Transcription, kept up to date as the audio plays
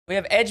We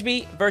have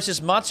Ejby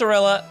versus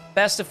Mozzarella,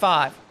 best of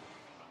 5.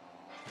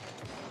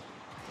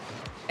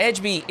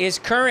 Ejby is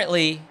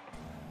currently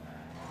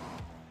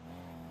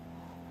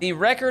the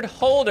record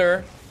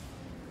holder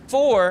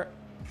for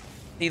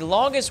the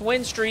longest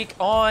win streak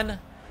on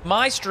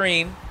my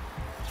stream,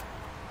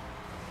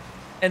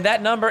 and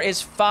that number is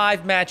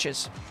 5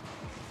 matches.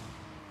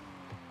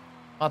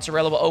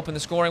 Mozzarella will open the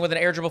scoring with an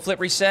air dribble flip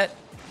reset,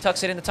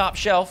 tucks it in the top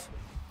shelf.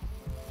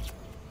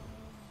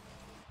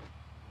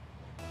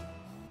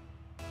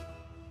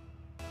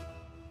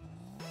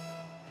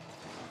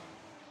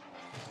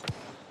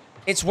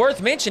 It's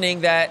worth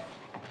mentioning that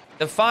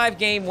the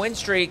 5-game win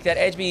streak that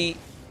Ejby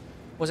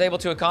was able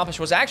to accomplish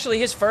was actually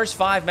his first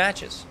 5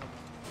 matches.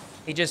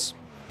 He just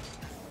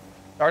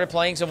started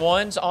playing some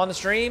ones on the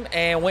stream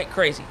and went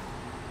crazy.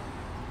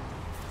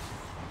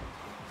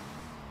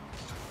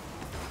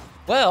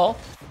 Well,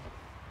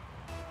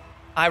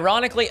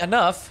 ironically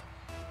enough,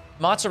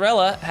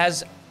 Mozzarella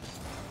has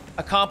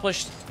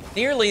accomplished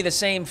nearly the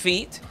same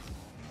feat.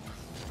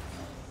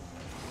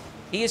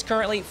 He is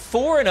currently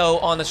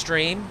 4-0 on the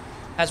stream,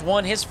 has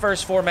won his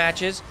first 4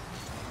 matches.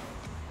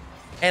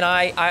 And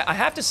I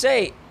have to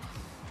say,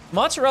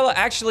 Mozzarella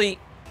actually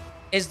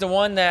is the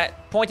one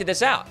that pointed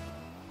this out.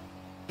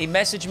 He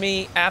messaged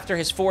me after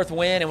his 4th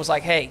win and was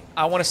like, hey,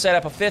 I want to set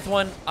up a 5th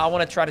one. I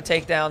want to try to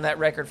take down that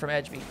record from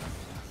Ejby.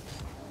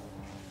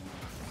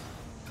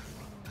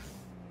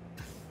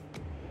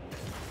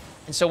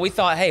 And so we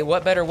thought, hey,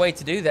 what better way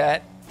to do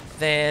that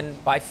than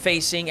by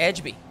facing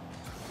Ejby?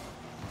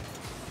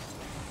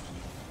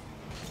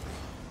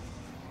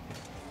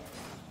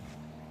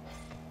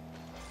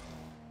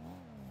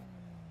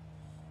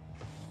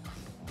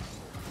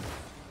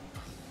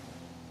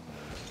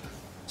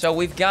 So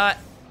we've got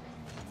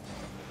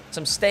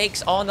some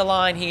stakes on the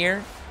line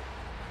here.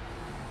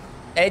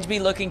 Ejby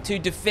looking to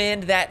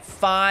defend that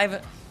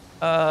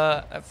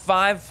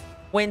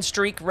 5-win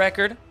streak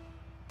record.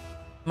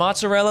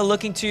 Mozzarella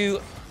looking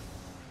to,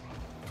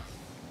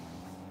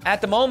 at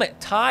the moment,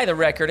 tie the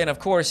record. And of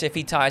course, if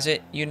he ties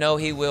it, you know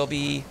he will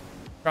be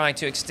trying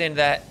to extend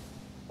that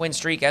win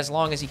streak as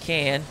long as he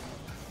can.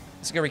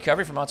 It's a good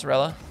recovery for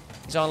Mozzarella.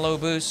 He's on low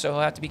boost, so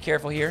he'll have to be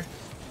careful here.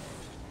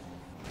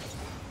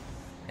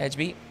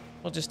 Ejby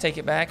will just take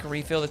it back,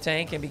 refill the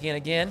tank, and begin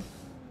again.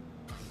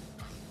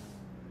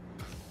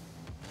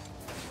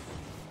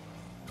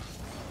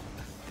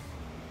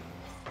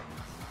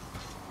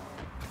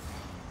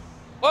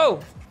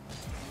 Whoa!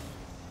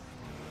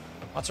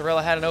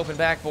 Mozzarella had an open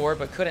backboard,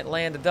 but couldn't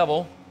land a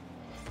double.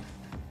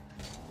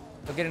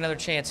 He'll get another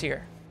chance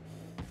here.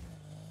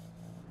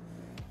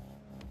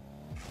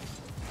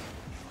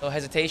 No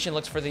hesitation,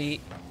 looks for the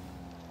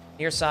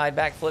near side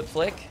back flip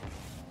flick.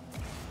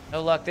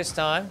 No luck this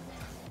time.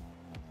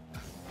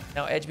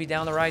 Now Ejby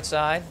down the right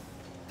side.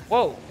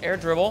 Whoa, air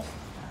dribble.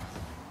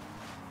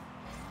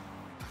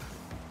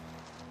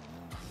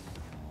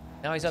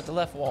 Now he's up the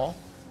left wall.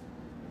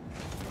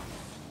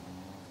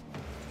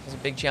 It's a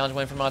big challenge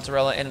win for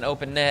Mozzarella and an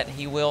open net.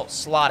 He will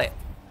slot it.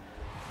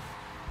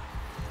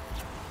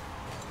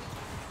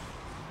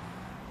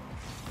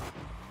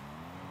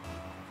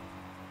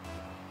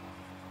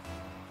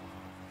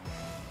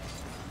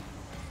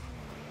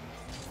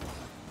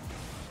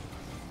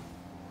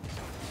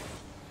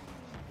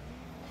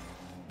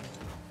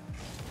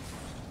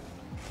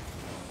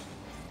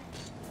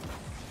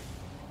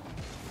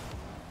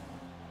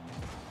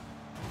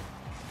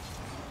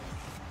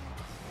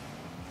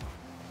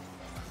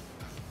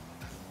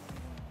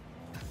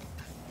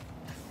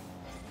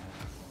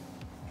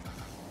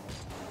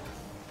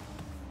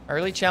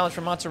 Early challenge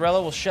from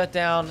Mozzarella will shut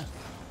down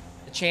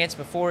the chance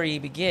before he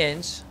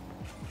begins.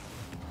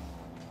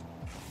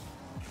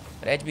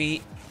 But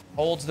Ejby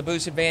holds the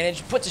boost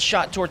advantage, puts a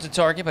shot towards the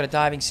target, but a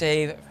diving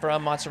save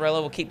from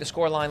Mozzarella will keep the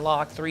scoreline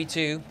locked,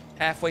 3-2,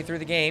 halfway through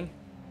the game.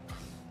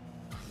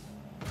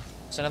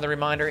 So another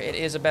reminder, it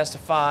is a best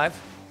of 5.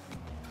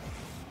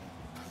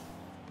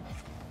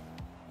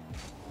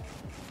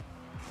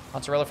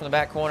 Mozzarella from the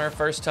back corner,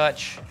 first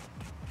touch.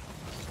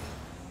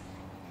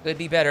 Could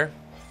be better.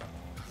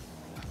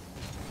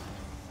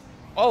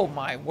 Oh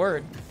my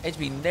word.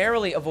 Ejby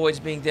narrowly avoids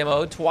being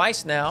demoed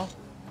twice now.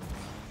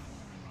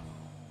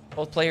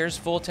 Both players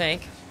full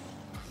tank.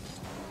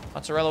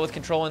 Mozzarella with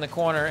control in the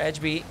corner.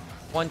 Ejby,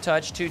 1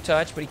 touch, 2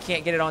 touch, but he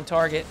can't get it on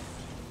target.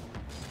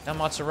 Now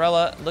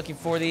Mozzarella looking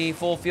for the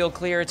full field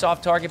clear. It's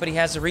off target, but he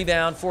has the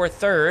rebound for a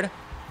 3rd.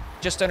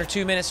 Just under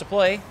 2 minutes to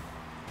play.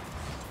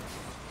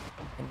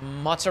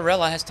 And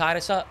Mozzarella has tied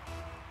us up.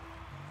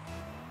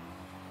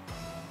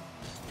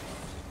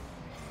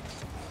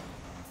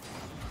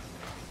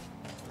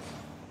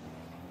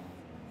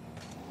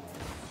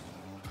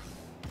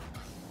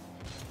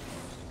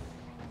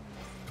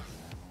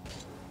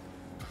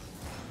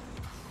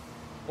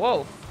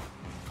 Whoa.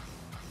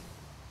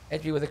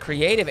 Ejby with a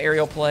creative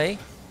aerial play.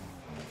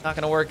 Not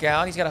going to work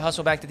out. He's got to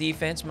hustle back to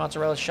defense.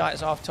 Mozzarella's shot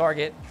is off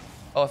target.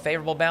 Oh, a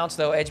favorable bounce,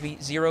 though.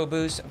 Ejby, 0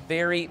 boost.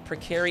 Very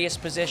precarious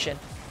position.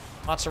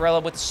 Mozzarella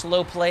with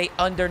slow play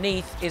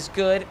underneath is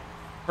good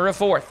for a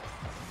 4th.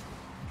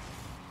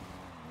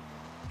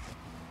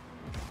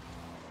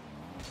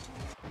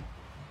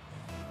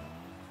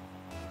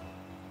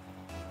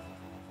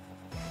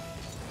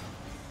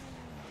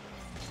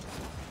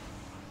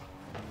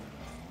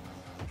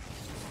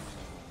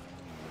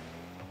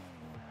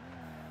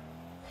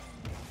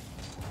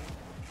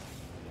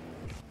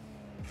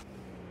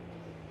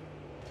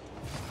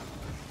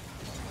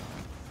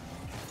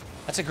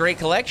 That's a great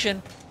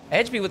collection.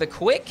 Ejby with a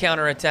quick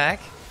counterattack.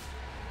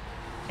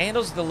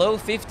 Handles the low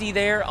 50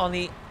 there on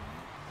the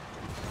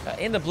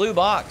in the blue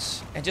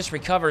box and just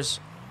recovers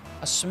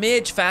a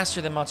smidge faster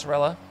than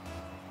Mozzarella.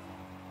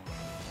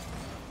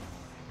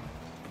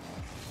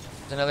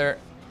 There's another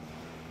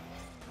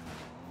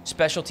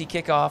specialty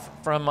kickoff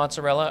from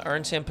Mozzarella.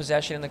 Earns him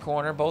possession in the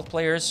corner. Both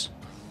players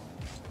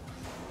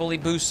fully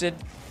boosted.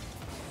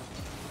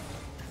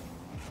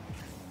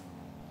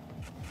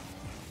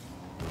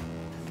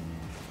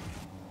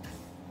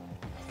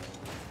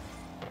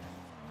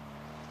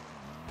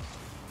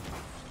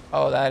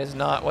 Oh, that is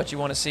not what you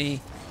want to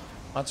see.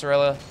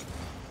 Mozzarella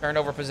turned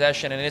over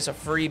possession, and it's a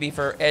freebie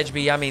for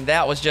Ejby. I mean,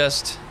 that was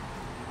just...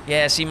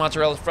 Yeah, see,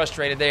 Mozzarella's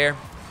frustrated there.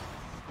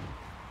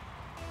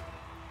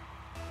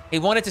 He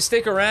wanted to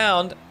stick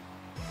around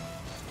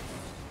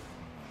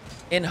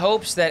in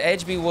hopes that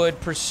Ejby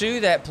would pursue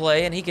that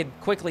play and he could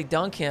quickly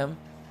dunk him.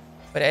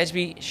 But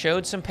Ejby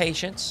showed some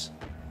patience,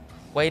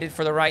 waited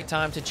for the right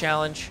time to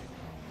challenge,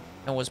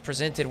 and was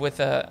presented with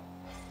a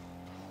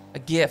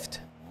gift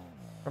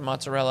from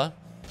Mozzarella.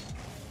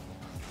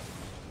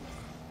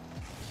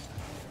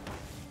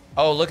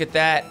 Oh, look at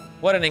that.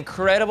 What an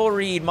incredible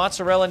read.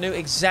 Mozzarella knew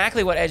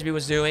exactly what Ejby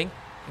was doing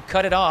and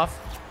cut it off.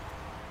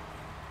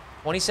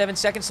 27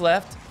 seconds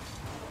left.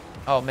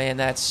 Oh, man,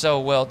 that's so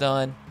well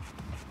done.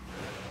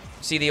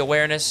 See the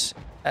awareness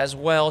as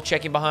well,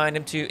 checking behind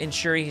him to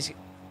ensure he's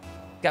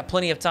got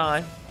plenty of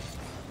time.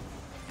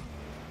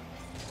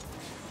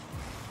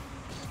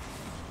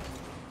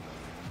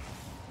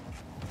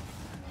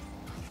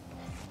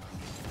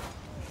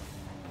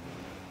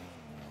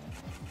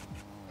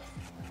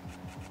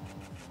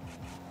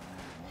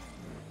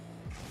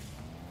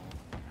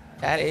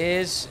 That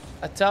is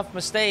a tough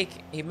mistake.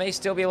 He may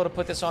still be able to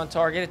put this on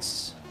target.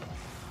 It's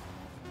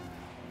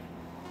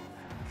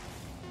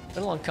a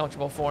little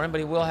uncomfortable for him, but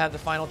he will have the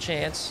final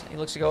chance. He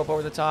looks to go up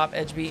over the top.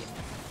 Ejby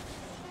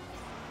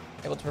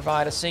able to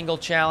provide a single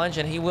challenge,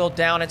 and he will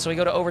down it, so we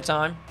go to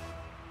overtime.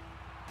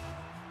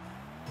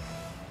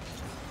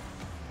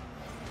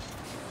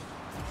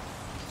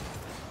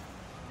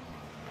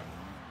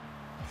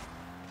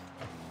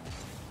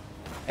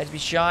 Ejby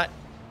shot.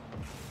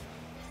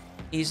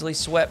 Easily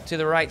swept to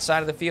the right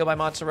side of the field by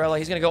Mozzarella.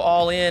 He's going to go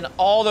all in.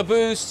 All the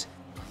boost.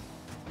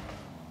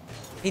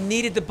 He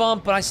needed the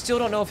bump, but I still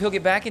don't know if he'll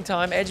get back in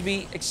time.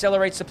 Ejby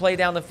accelerates the play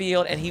down the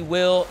field, and he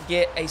will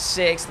get a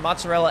sixth.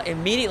 Mozzarella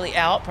immediately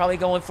out, probably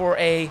going for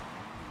a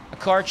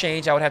car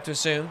change, I would have to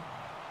assume.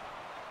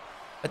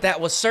 But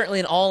that was certainly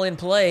an all-in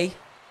play.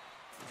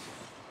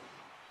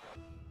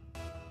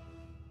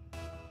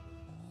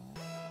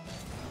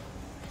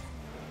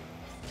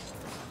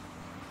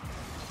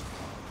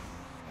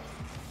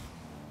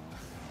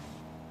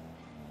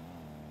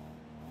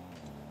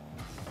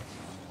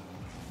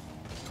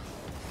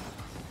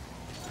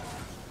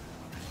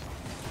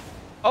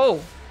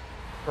 Oh,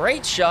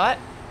 great shot.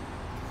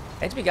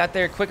 Ejby got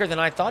there quicker than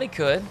I thought he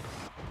could.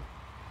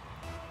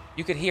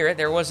 You could hear it.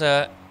 There was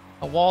a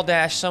wall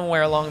dash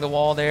somewhere along the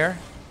wall there.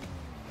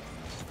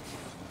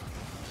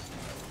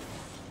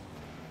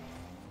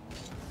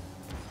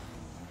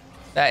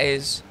 That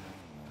is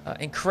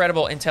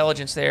incredible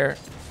intelligence there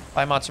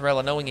by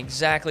Mozzarella, knowing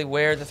exactly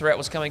where the threat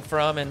was coming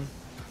from. And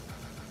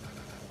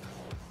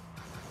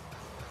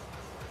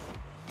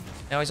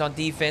now he's on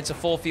defense. A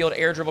full field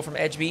air dribble from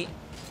Ejby.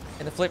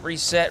 And the flip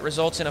reset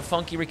results in a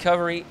funky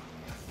recovery.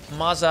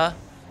 Mazza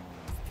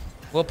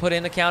will put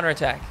in the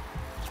counterattack.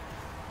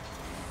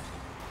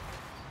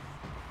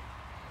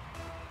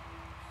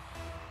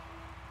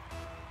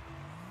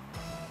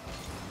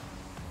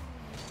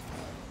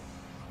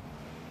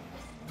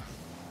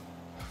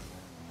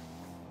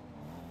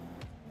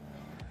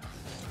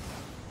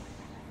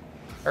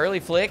 Early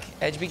flick.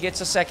 Ejby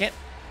gets a second.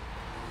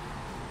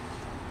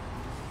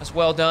 That's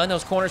well done.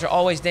 Those corners are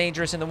always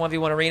dangerous in the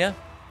 1v1 arena.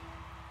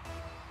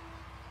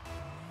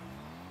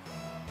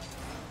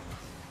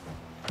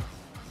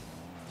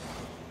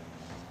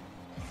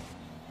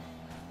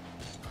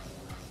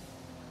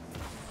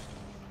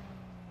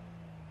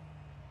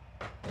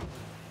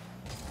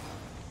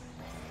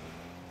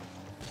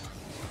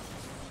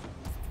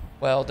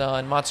 Well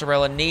done.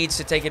 Mozzarella needs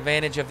to take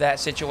advantage of that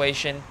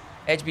situation.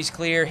 Ejby's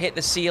clear, hit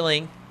the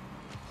ceiling,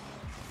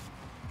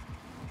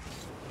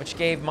 which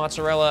gave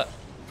Mozzarella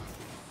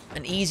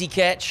an easy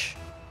catch.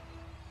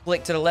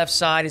 Flick to the left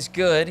side is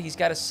good. He's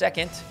got a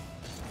second.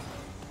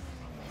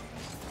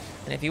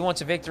 And if he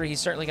wants a victory,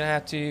 he's certainly going to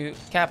have to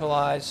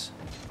capitalize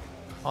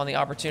on the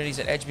opportunities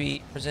that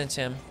Ejby presents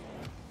him.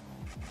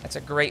 That's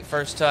a great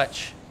first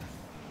touch.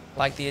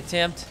 Like the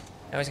attempt.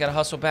 Now he's got to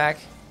hustle back.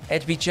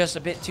 Ejby just a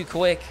bit too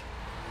quick.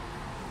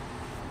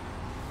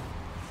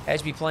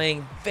 Ejby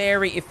playing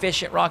very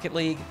efficient Rocket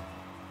League.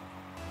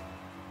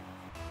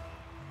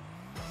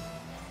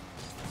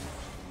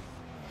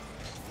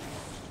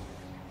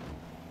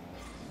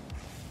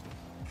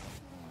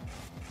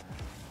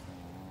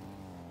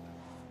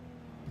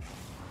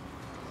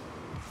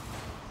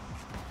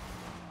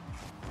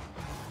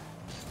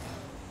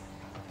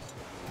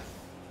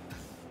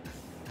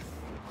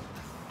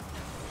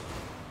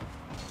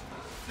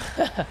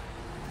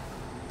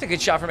 It's a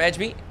good shot from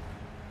Ejby.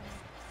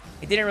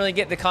 He didn't really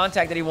get the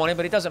contact that he wanted,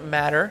 but it doesn't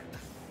matter.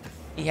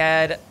 He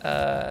had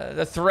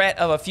the threat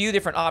of a few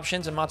different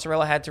options, and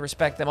Mozzarella had to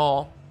respect them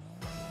all.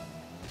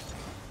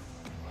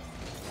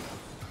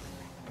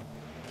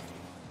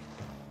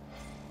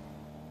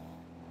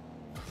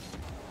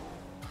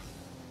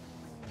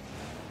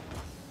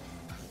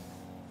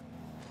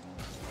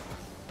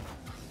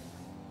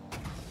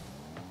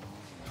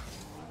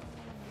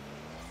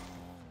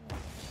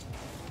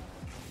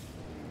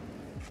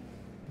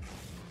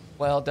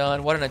 Well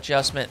done. What an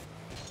adjustment.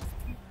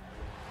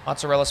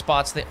 Mozzarella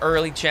spots the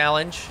early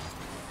challenge.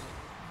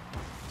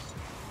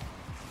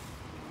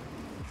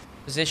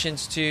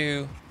 Positions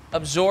to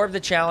absorb the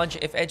challenge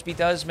if Ejby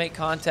does make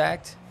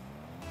contact.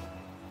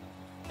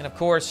 And of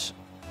course,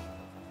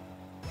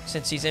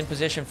 since he's in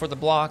position for the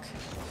block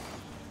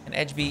and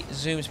Ejby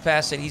zooms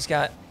past it, he's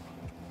got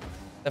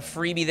the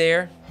freebie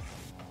there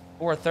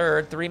for a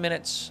third. 3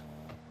 minutes,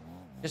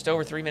 just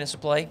over 3 minutes to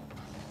play.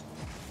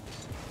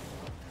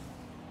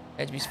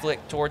 Ejby's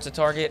flick towards the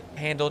target,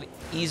 handled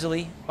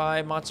easily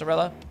by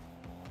Mozzarella.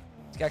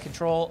 He's got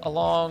control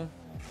along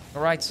the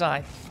right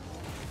side.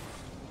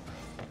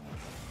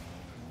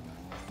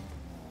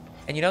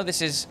 And you know,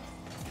 it's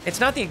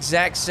not the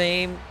exact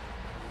same,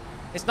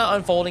 it's not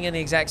unfolding in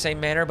the exact same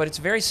manner, but it's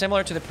very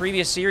similar to the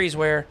previous series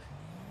where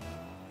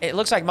it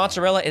looks like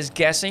Mozzarella is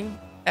guessing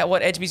at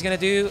what Ejby's going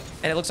to do,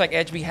 and it looks like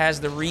Ejby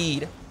has the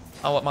read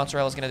on what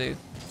Mozzarella's going to do.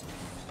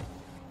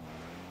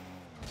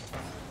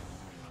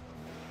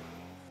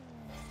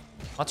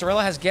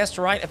 Mozzarella has guessed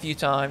right a few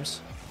times,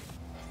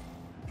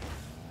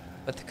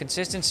 but the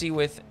consistency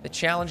with the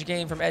challenge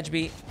game from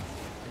Ejby,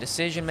 the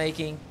decision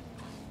making.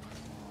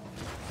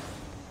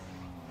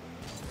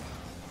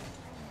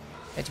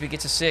 Ejby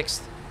gets a 6th.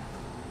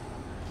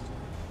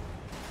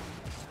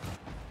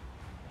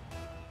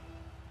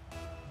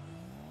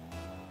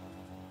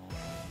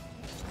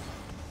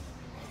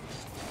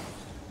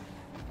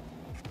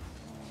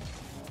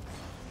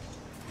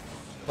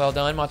 Well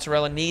done.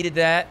 Mozzarella needed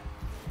that.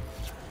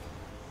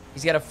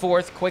 He's got a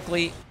 4th,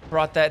 quickly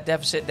brought that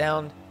deficit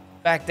down,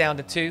 back down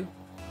to 2. You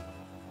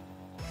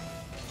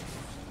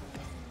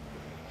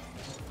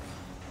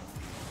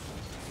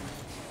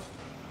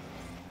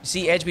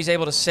see Ejby's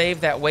able to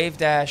save that wave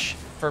dash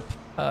for,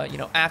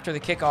 after the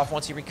kickoff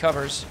once he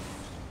recovers.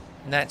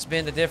 And that's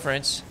been the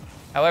difference.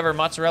 However,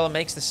 Mozzarella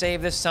makes the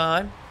save this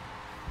time.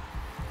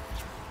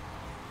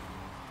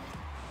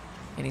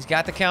 And he's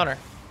got the counter.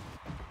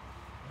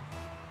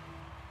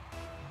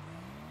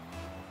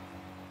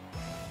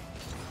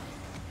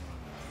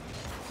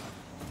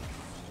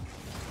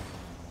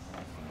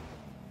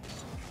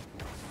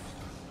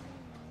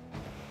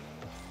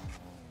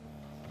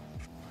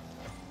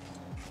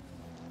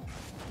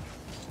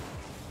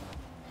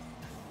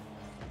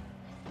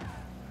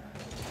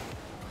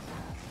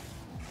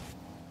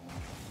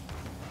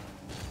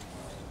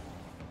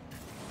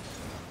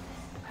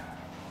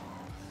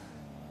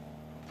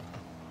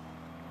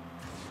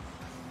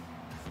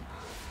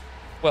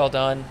 Well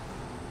done.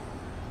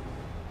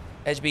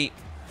 Ejby,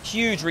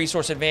 huge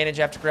resource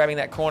advantage after grabbing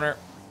that corner.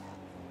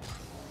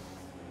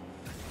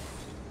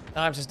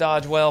 Times his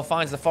dodge well,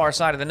 finds the far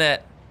side of the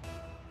net.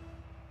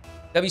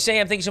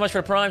 WSAM, thank you so much for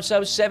the Prime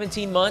sub.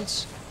 17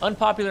 months.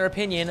 Unpopular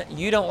opinion,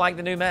 you don't like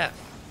the new map.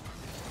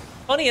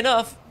 Funny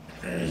enough,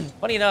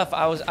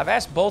 I've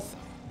asked both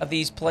of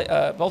these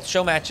both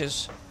show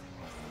matches,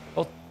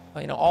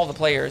 all the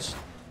players.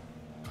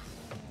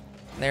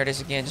 And there it is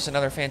again, just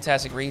another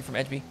fantastic read from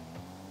Ejby.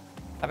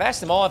 I've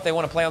asked them all if they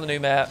want to play on the new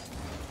map,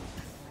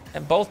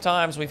 and both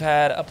times we've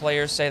had a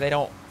player say they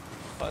don't,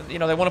 they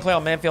want to play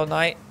on Manfield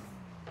Night.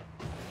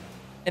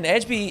 And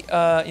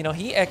Ejby,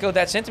 he echoed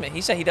that sentiment.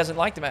 He said he doesn't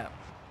like the map.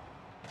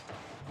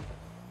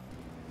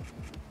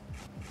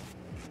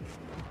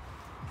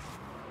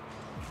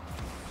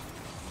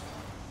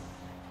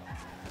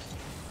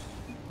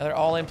 Another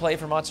all-in play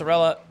for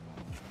Mozzarella.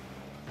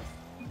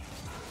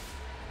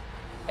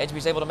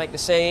 Ejby's able to make the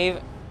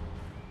save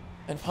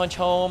and punch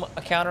home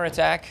a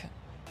counterattack.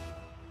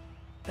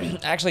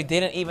 Actually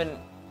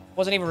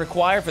wasn't even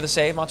required for the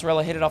save.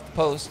 Mozzarella hit it off the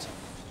post.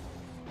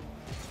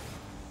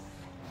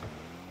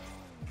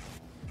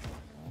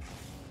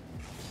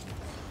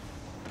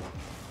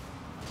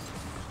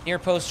 Near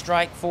post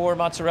strike for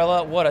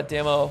Mozzarella. What a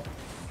demo.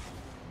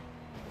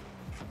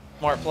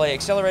 Smart play.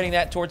 Accelerating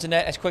that towards the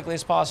net as quickly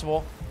as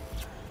possible.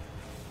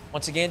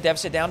 Once again,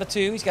 deficit down to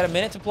 2. He's got a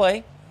minute to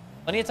play.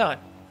 Plenty of time.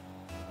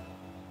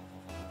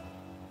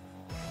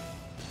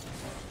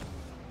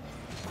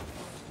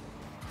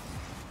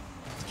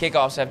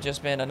 Kickoffs have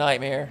just been a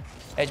nightmare.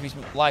 Ejby's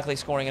likely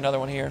scoring another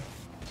one here.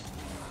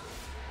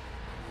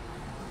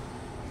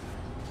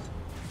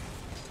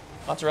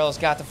 Mozzarella's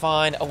got to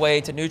find a way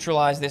to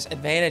neutralize this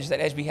advantage that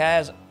Ejby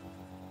has.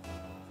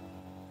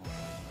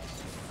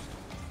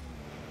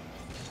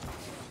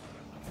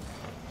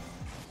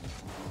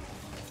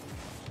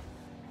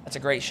 That's a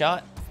great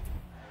shot.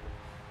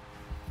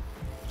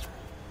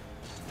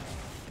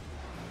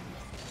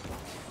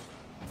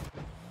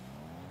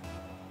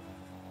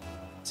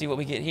 See what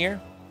we get here.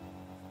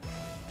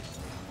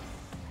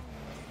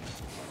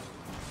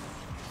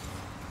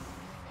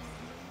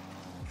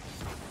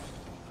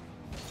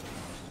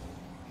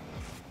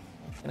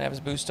 Gonna have his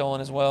boost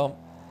stolen as well.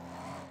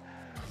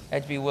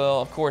 Ejby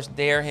will, of course,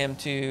 dare him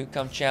to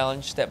come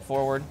challenge, step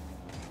forward.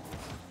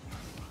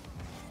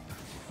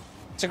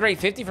 It's a great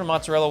 50 from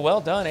Mozzarella.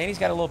 Well done. And he's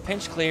got a little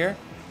pinch clear.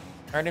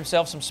 Earned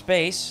himself some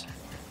space.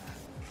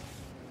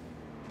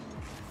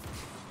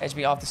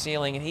 Ejby off the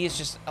ceiling. And he is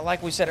just,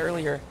 like we said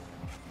earlier,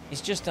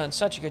 he's just done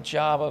such a good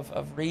job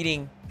of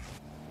reading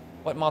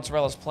what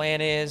Mozzarella's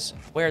plan is,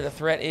 where the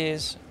threat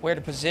is, where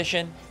to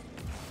position.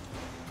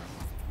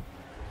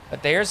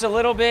 But there's a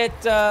little bit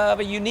of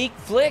a unique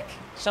flick.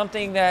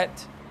 Something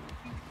that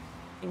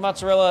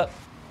Mozzarella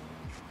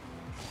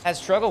has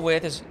struggled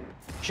with is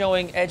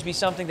showing Ejby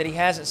something that he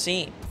hasn't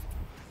seen.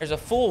 There's a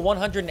full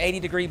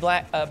 180-degree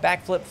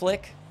backflip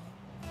flick.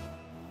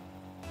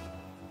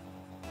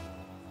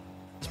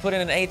 He's put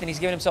in an 8th, and he's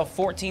given himself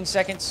 14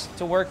 seconds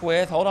to work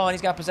with. Hold on,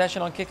 he's got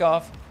possession on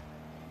kickoff.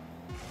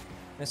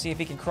 Gonna see if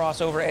he can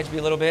cross over Ejby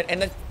a little bit.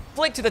 And the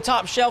flick to the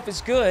top shelf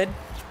is good.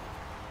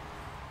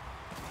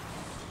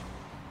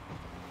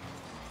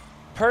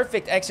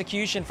 Perfect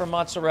execution from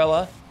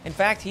Mozzarella. In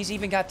fact, he's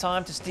even got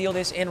time to steal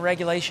this in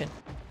regulation.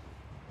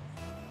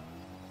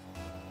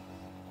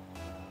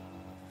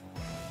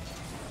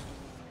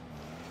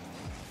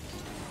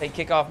 Fake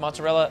kickoff,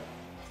 Mozzarella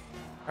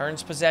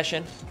earns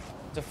possession.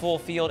 It's a full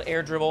field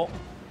air dribble.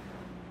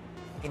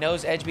 He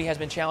knows Ejby has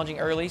been challenging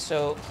early,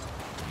 so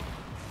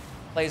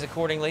plays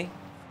accordingly.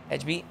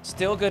 Ejby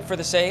still good for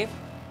the save.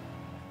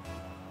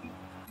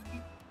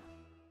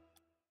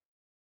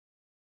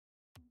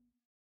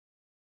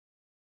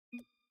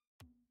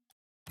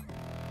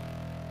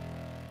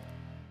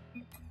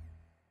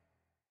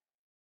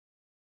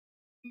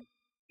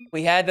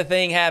 We had the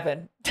thing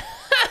happen.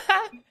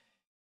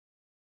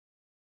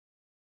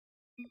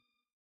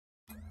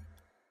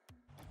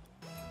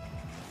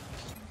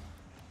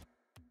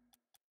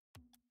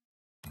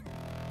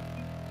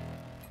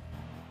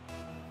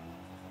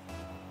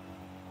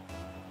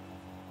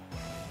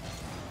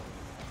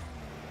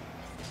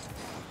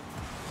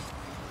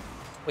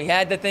 We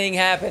had the thing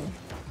happen.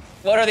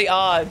 What are the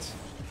odds?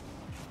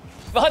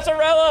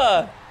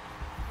 Mozzarella!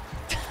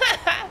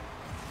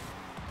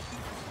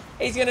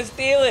 He's gonna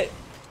steal it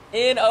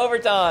in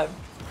overtime.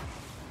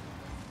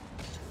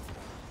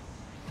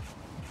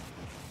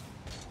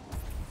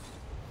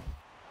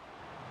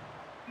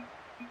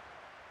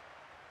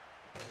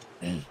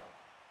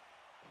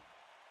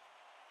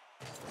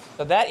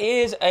 So that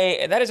is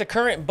a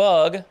current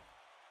bug.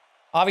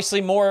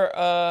 Obviously more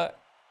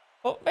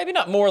well, maybe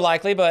not more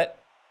likely, but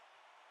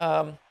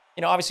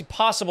you know, obviously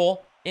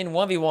possible in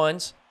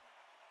 1v1s.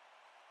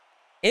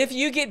 If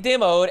you get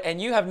demoed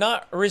and you have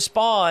not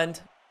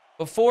respawned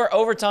before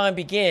overtime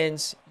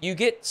begins, you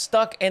get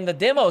stuck in the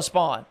demo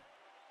spawn.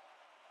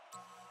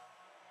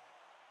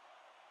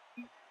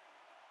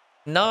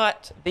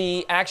 Not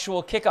the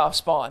actual kickoff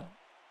spawn.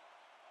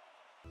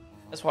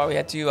 That's why we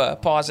had to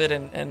pause it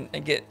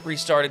and get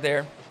restarted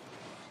there.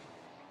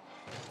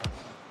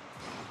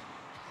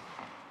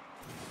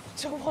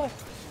 So what?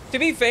 To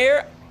be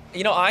fair,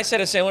 you know, I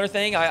said a similar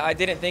thing. I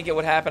didn't think it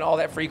would happen all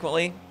that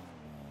frequently.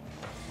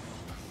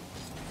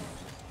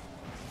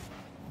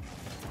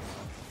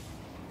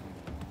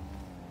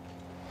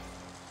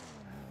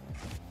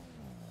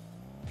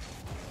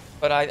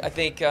 But I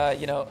think,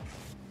 you know,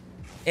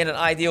 in an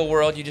ideal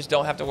world, you just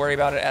don't have to worry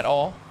about it at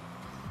all.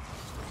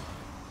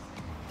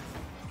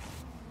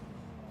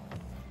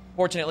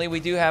 Fortunately, we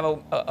do have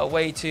a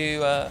way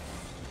to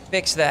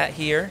fix that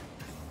here.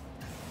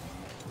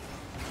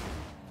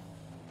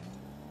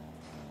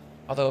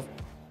 Although,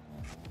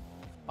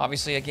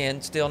 obviously,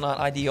 again, still not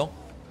ideal.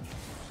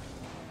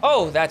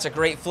 Oh, that's a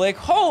great flick.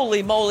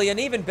 Holy moly, an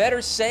even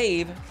better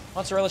save.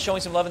 Mozzarella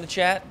showing some love in the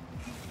chat.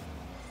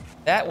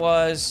 That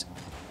was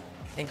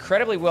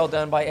incredibly well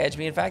done by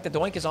Ejby. In fact, the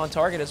doink is on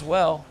target as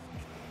well.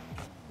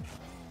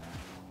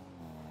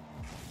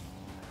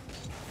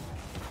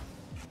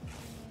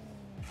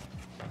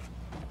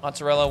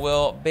 Mozzarella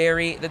will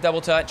bury the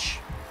double touch.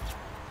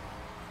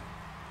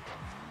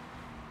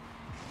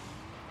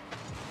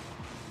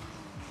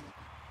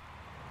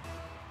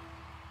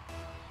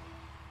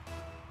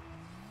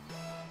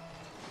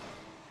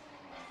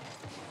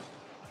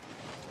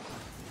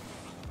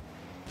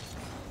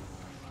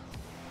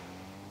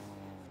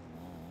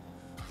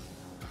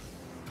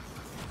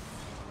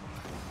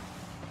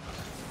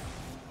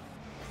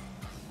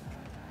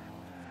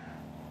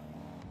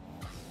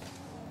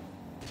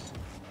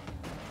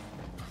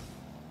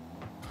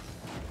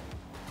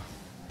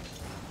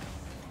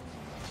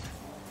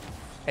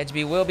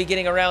 Ejby will be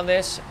getting around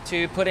this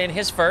to put in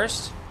his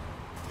first.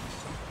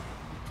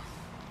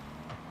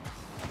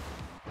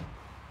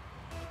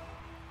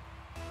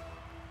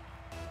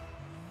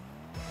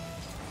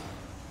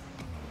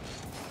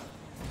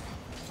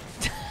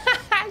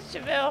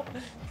 Chevelle.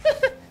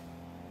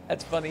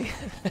 That's funny.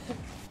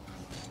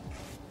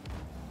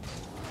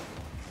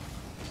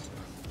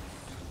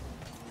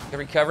 The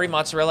recovery,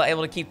 Mozzarella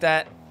able to keep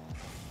that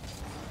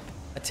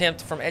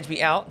attempt from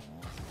Ejby out.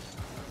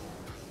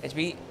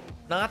 Ejby,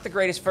 not the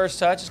greatest first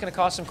touch. It's going to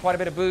cost him quite a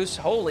bit of boost.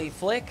 Holy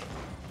flick.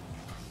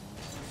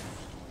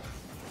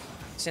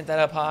 Sent that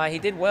up high. He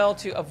did well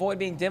to avoid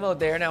being demoed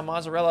there. Now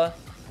Mozzarella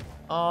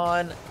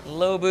on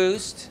low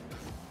boost.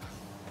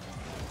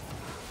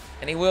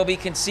 And he will be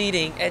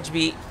conceding.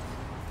 Ejby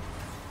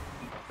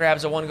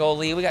grabs a 1-goal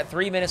lead. We got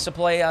 3 minutes to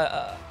play.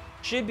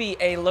 Should be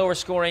a lower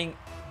scoring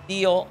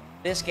deal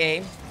this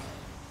game.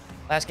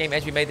 Last game,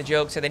 Ejby made the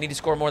joke, said they need to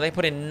score more. They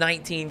put in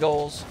 19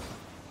 goals.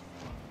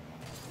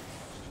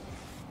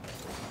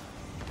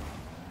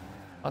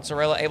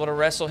 Mozzarella able to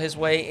wrestle his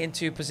way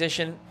into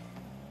position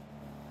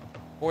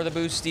for the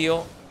boost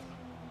steal.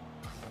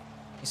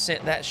 He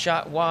sent that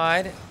shot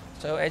wide,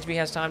 so Ejby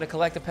has time to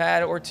collect a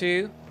pad or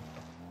two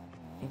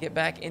and get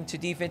back into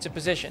defensive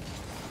position.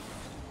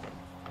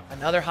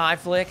 Another high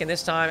flick, and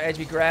this time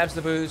Ejby grabs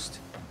the boost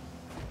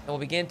and will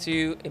begin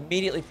to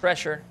immediately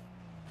pressure.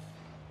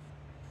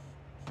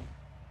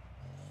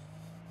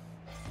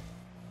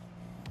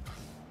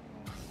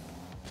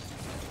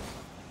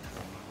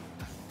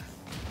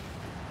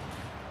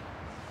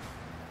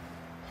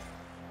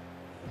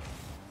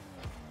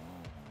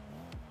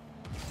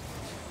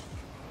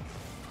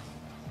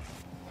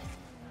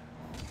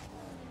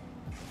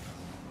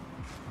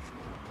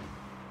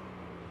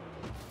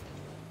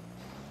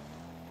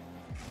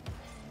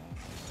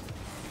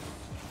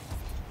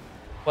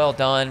 Well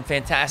done.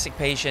 Fantastic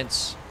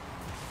patience.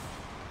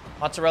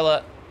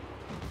 Mozzarella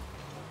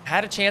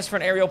had a chance for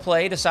an aerial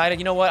play. Decided,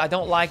 you know what? I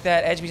don't like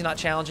that. Ejby's not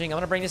challenging. I'm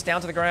going to bring this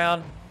down to the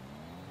ground.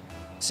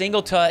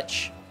 Single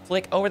touch.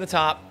 Flick over the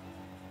top.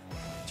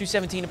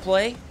 2:17 to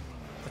play.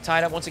 We're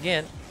tied up once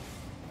again.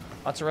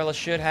 Mozzarella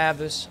should have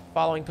this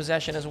following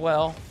possession as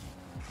well.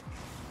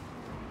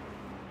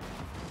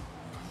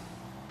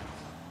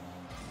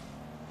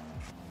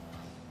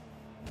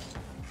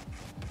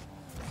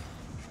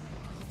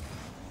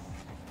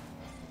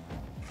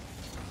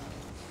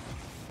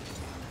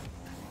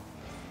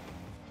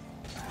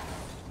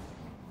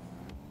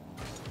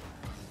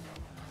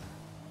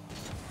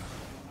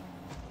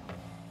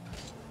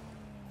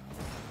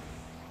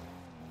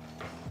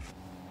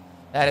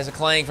 That is a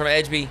clang from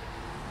Ejby.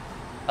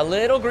 A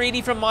little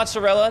greedy from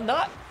Mozzarella.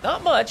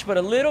 Not much, but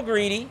a little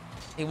greedy.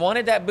 He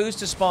wanted that boost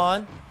to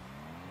spawn.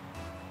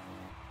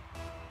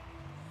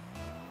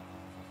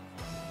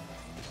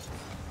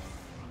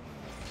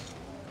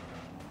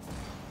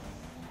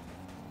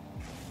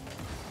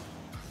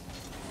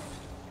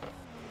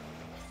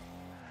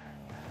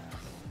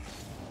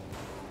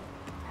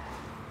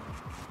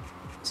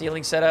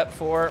 Ceiling setup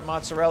for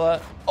Mozzarella.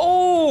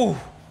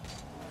 Oh!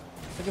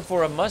 Looking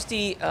for a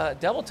musty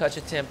double touch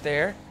attempt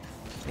there.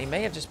 And he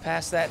may have just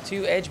passed that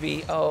to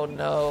Ejby. Oh,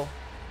 no.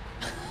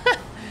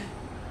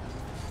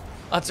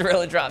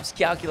 Mozzarella drops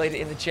calculated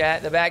in the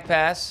chat. The back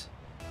pass,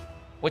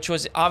 which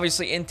was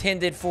obviously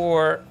intended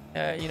for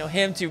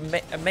him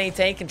to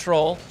maintain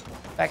control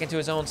back into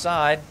his own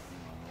side.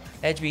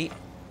 Ejby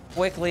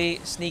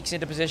quickly sneaks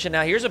into position.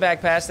 Now here's a back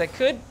pass that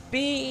could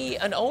be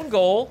an own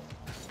goal.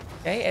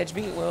 Okay,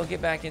 Ejby will get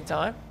back in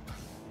time.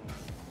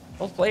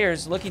 Both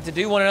players looking to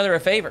do one another a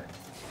favor.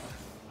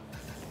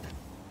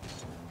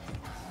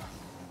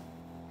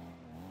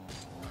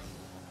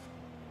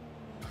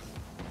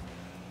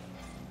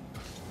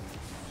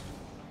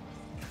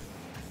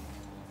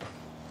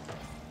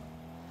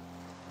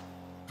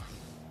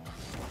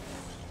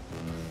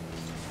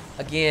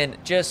 Again,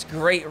 just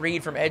great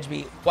read from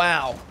Ejby.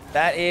 Wow,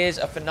 that is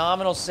a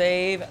phenomenal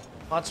save.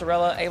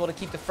 Mozzarella able to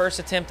keep the first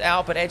attempt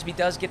out, but Ejby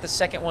does get the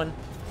second one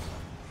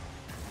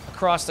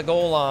across the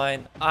goal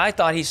line. I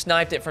thought he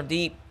sniped it from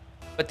deep,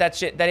 but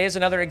that is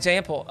another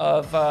example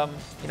of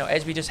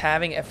Ejby just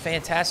having a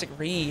fantastic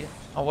read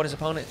on what his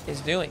opponent is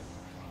doing.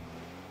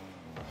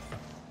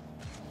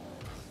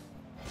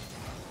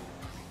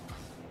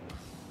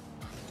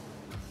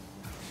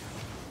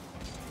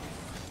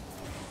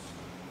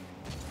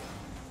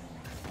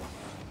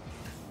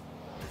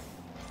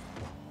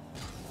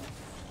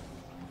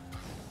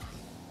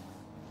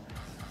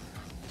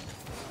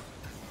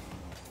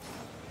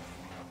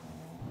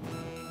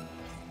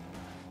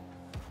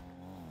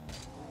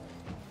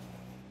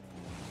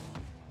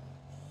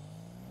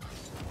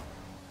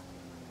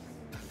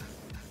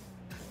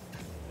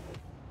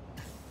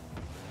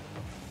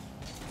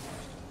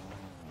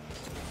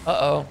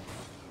 Uh-oh.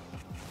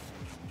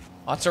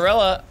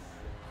 Mozzarella,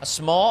 a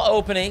small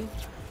opening.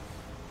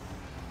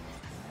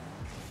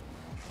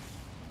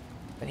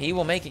 But he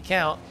will make it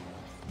count.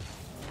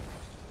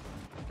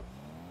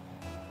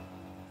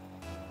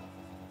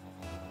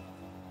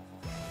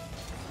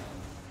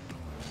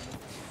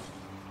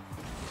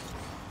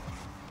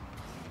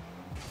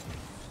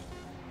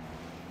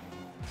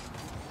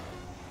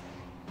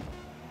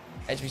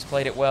 Ejby's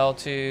played it well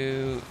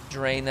to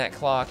drain that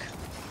clock.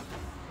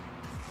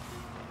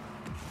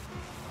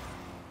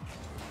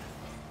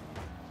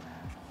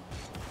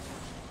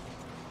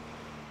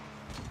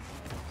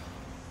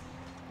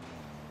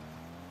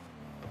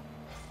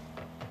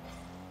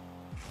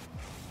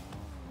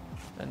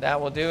 And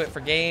that will do it for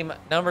game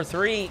number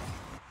 3.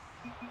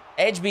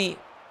 Ejby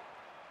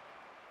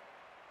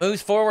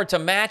moves forward to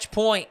match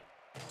point.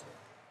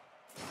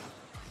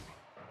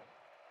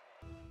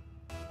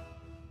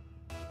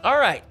 All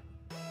right.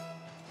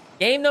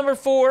 Game number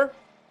 4.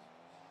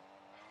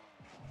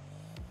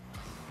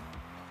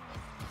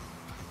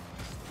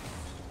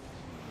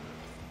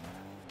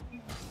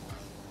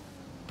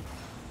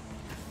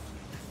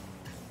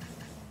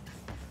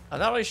 I'm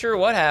not really sure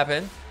what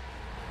happened.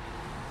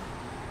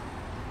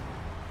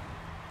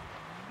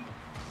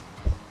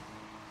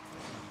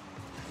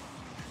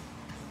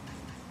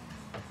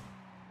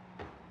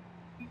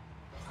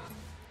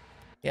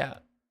 Yeah.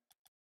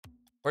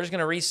 We're just going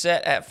to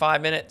reset at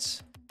 5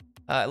 minutes.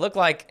 It looked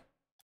like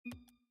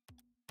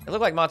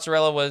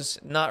Mozzarella was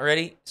not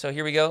ready. So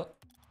here we go.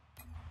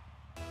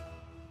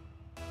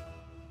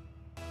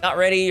 Not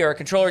ready, or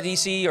controller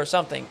DC or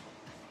something.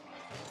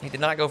 He did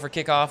not go for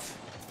kickoff.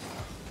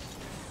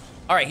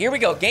 All right, here we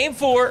go. Game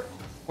 4.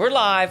 We're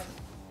live.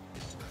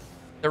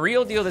 The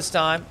real deal this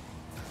time.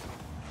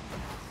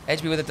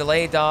 Ejby with a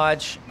delay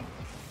dodge.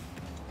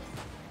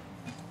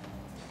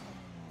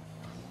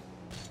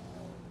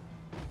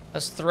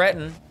 Let's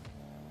threaten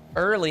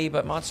early,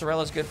 but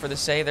Mozzarella's good for the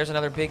save. There's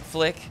another big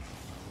flick.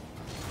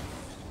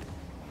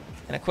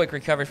 And a quick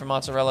recovery from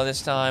Mozzarella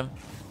this time.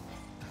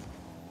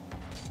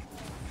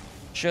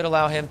 Should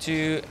allow him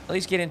to at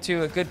least get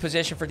into a good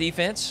position for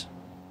defense.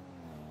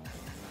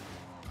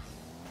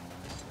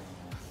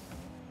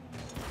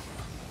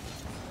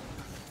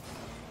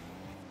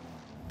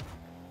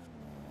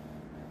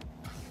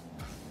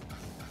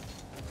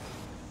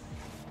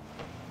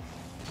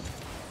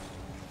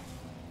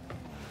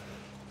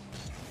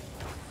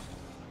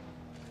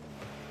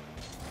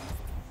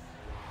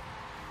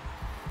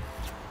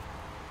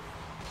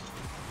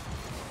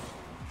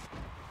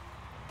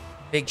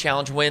 Big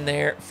challenge win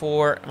there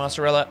for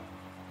Mozzarella.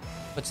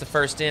 Puts the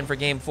first in for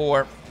game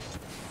 4.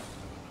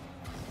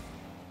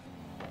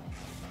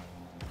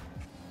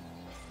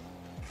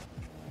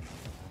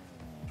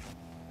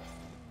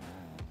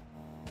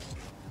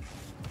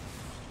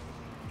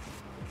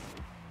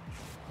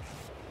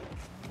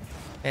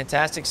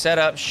 Fantastic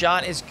setup.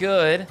 Shot is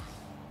good.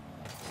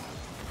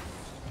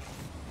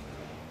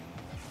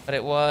 But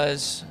it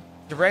was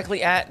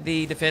directly at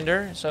the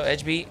defender. So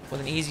Ejby with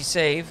an easy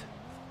save.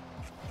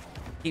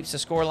 Keeps the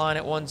scoreline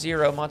at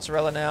 1-0.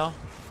 Mozzarella now.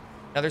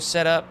 Another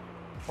setup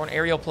for an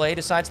aerial play.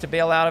 Decides to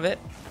bail out of it.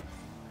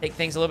 Take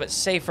things a little bit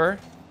safer.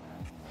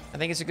 I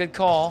think it's a good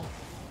call.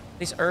 At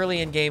least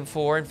early in game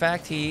 4. In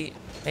fact, he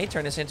may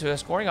turn this into a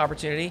scoring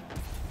opportunity.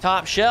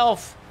 Top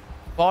shelf.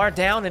 Bar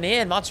down and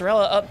in.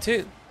 Mozzarella up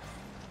 2.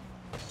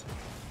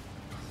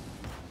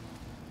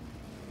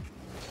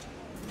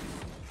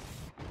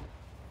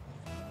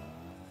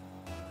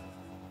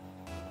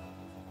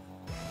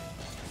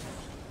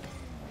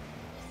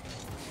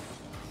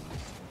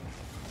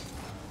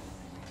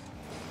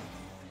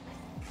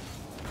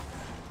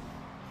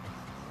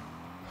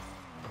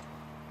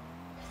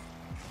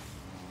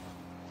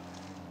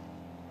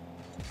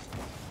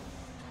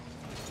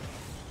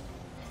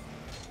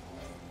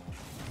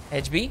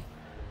 Ejby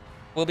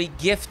will be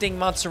gifting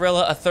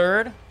Mozzarella a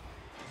third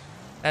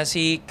as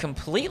he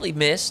completely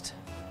missed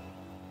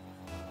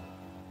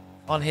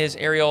on his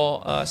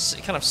aerial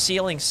kind of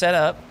ceiling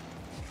setup.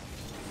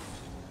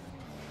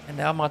 And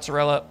now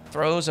Mozzarella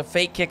throws a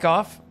fake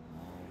kickoff,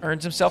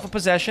 earns himself a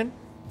possession.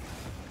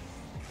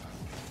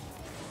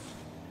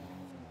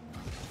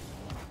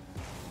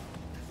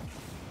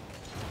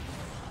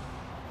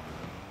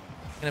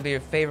 Going to be a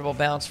favorable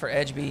bounce for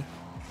Ejby.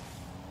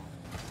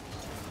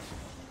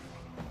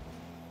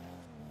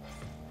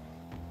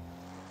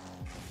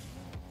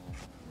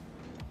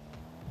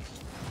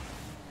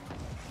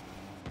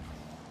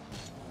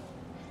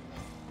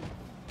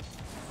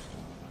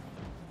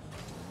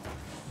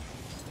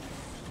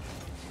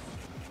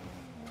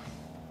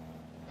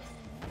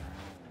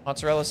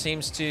 Mozzarella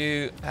seems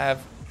to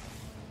have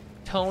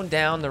toned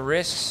down the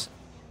risks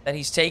that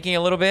he's taking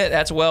a little bit.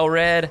 That's well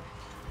read.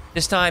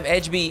 This time,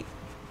 Ejby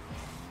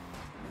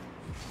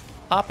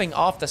hopping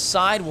off the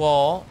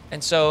sidewall.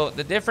 And so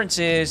the difference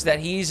is that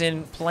he's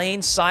in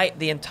plain sight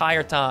the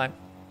entire time.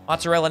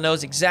 Mozzarella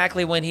knows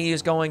exactly when he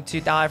is going to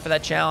dive for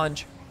that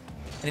challenge.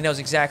 And he knows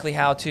exactly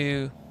how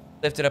to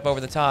lift it up over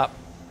the top.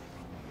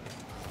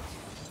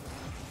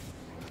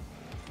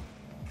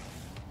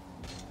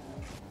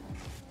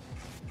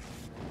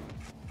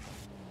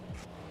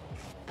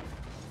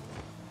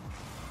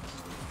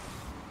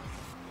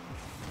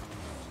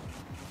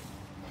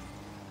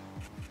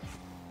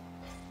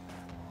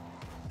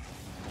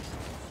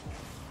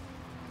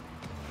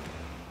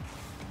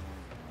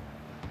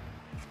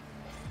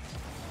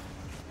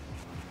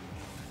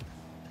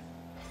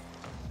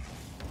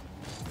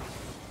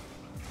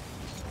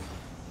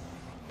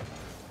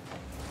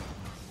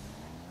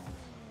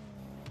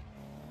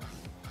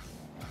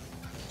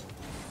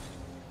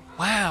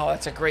 Wow,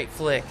 that's a great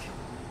flick.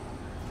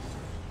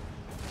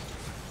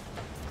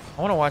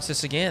 I want to watch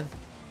this again.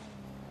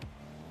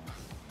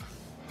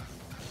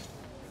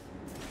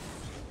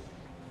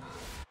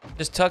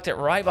 Just tucked it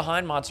right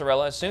behind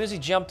Mozzarella. As soon as he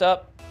jumped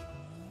up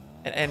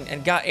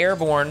and got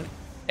airborne,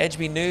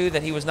 Ejby knew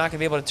that he was not going to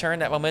be able to turn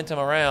that momentum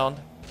around.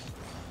 So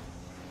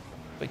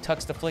he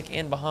tucks the flick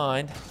in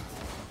behind.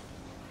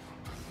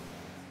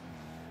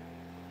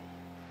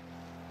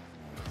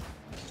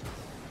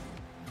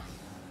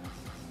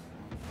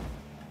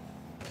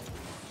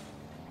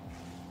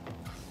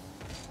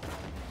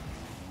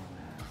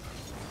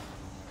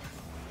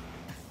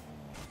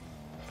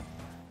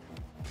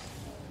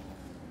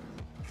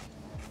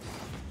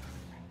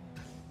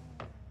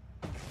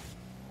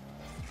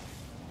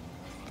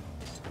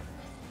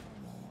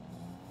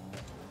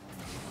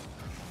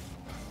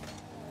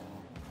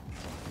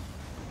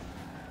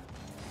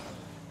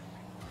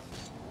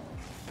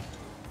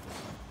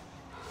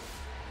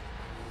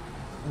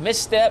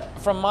 misstep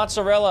from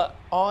Mozzarella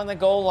on the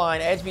goal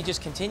line. Ejby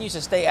just continues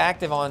to stay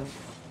active on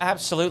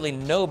absolutely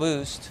no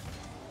boost.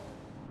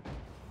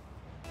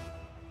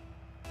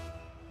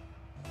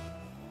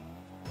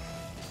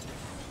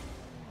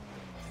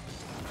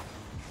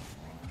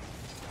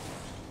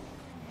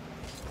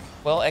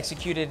 Well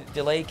executed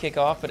delayed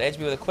kickoff, but Ejby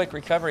with a quick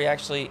recovery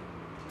actually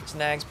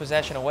snags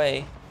possession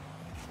away.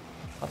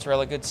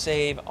 Mozzarella, good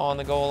save on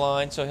the goal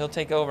line, so he'll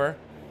take over.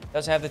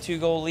 Does have the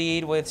 2-goal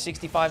lead with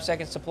 65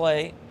 seconds to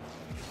play.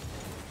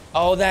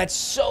 Oh, that's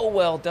so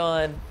well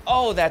done.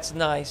 Oh, that's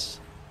nice.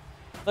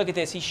 Look at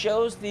this. He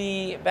shows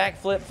the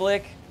backflip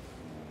flick,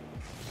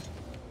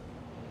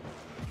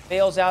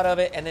 bails out of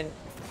it, and then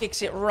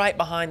kicks it right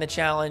behind the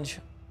challenge.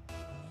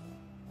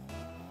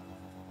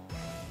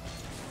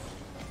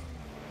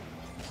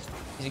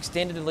 He's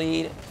extended the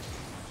lead,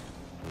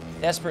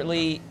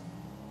 desperately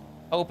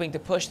hoping to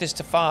push this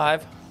to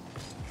 5.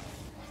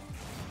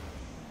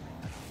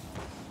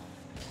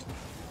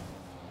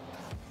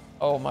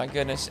 Oh my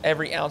goodness,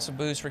 every ounce of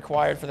boost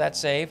required for that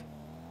save.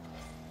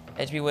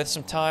 Ejby with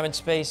some time and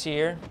space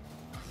here.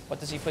 What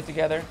does he put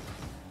together?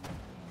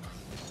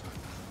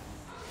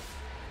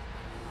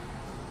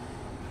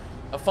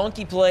 A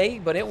funky play,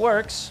 but it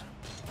works.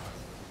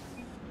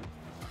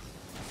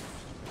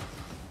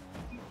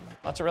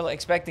 Mozzarella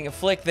expecting a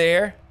flick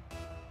there,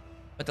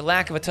 but the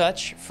lack of a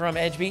touch from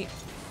Ejby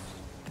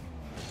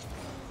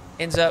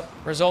ends up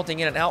resulting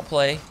in an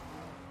outplay.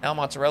 Now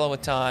Mozzarella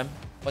with time.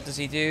 What does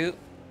he do?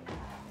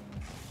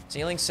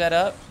 Ceiling set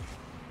up.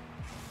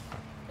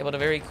 Able to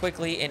very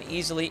quickly and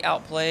easily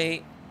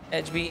outplay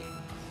Ejby.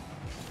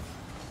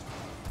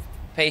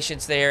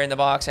 Patience there in the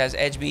box as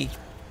Ejby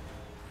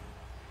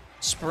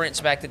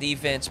sprints back to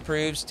defense.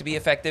 Proves to be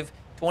effective.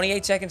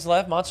 28 seconds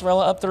left.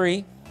 Mozzarella up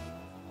 3.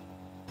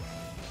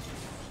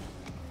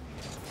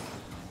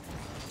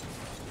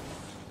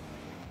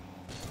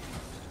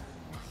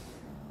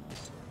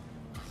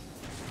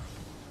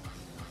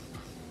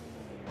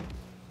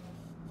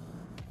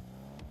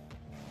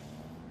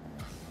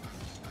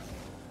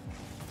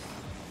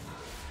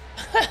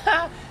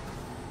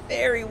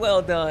 Very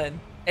well done,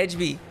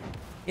 Ejby.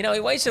 You know, he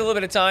wasted a little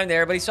bit of time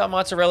there, but he saw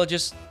Mozzarella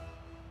just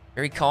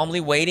very calmly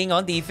waiting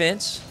on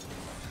defense.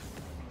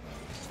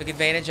 Took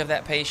advantage of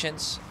that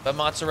patience, but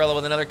Mozzarella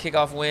with another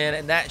kickoff win,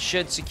 and that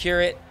should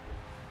secure it.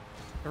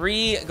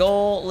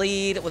 3-goal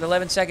lead with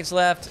 11 seconds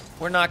left.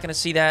 We're not going to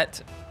see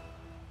that.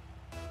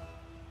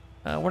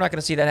 We're not going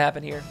to see that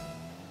happen here.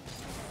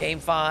 Game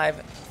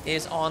 5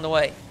 is on the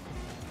way.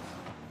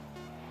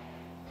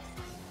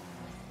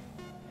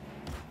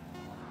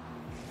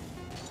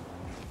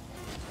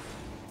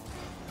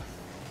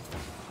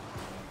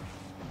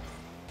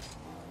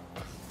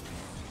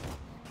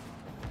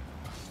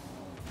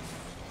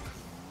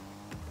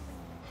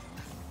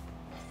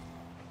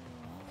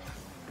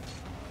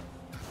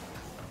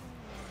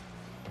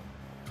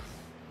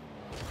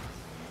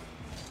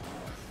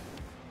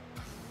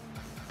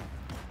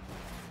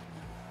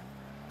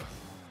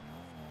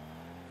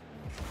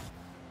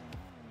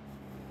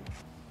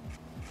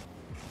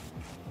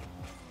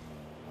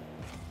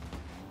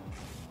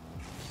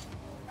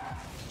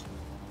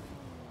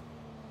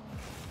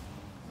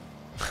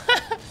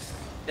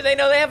 Do they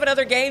know they have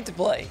another game to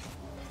play?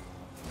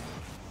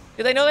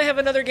 Do they know they have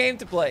another game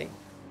to play?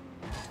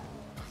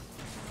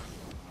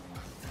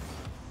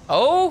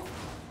 Oh!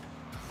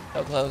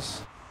 So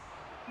close.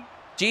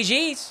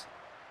 GG's.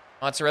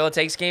 Mozzarella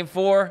takes game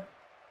 4.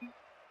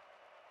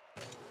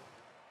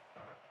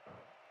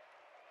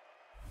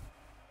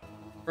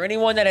 For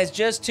anyone that has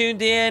just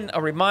tuned in,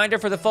 a reminder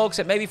for the folks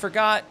that maybe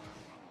forgot.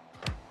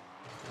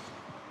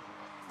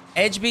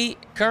 Ejby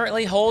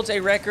currently holds a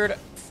record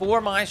for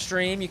my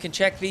stream. You can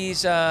check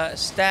these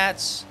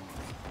stats,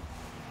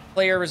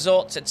 player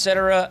results,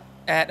 etc.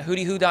 at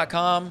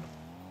hoodyhooo.com.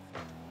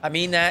 I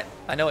mean that.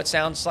 I know it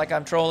sounds like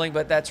I'm trolling,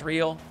 but that's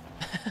real.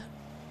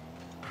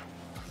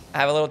 I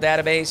have a little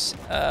database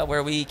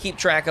where we keep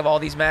track of all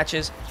these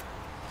matches.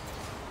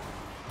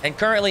 And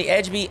currently,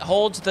 Ejby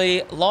holds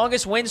the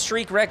longest win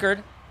streak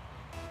record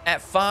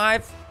at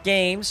 5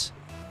 games.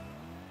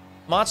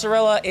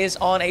 Mozzarella is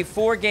on a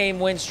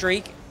 4-game win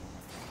streak.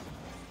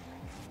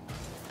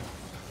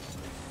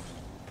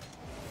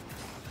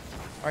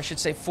 Or I should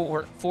say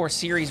 4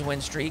 series win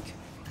streak.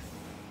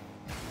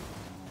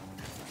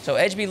 So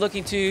Ejby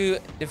looking to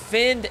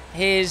defend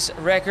his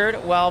record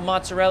while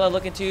Mozzarella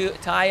looking to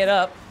tie it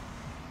up.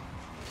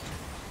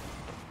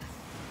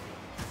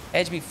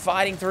 Ejby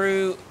fighting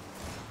through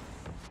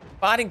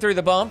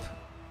the bump.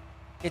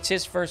 It's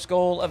his first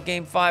goal of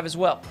game 5 as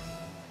well.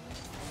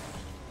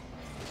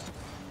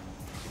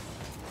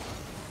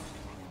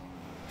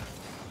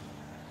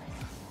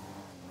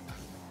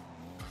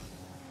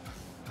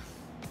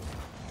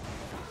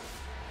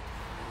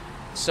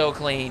 So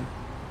clean.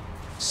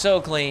 So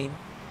clean.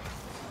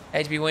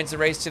 Ejby wins the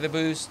race to the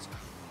boost.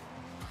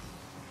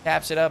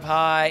 Taps it up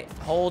high.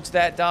 Holds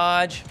that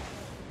dodge.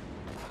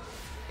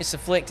 It's a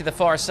flick to the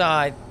far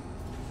side.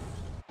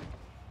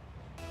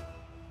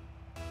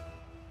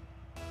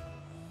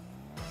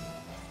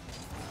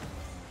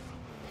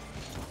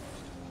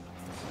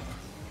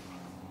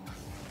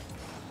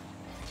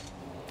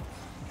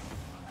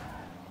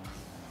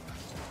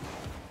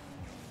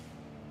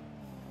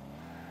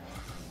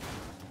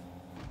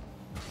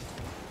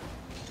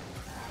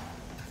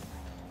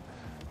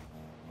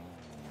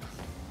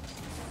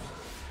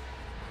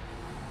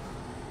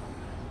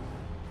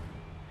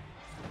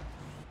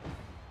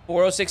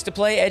 4:06 to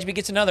play. Ejby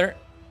gets another.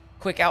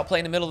 Quick outplay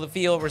in the middle of the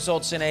field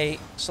results in a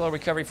slow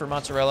recovery for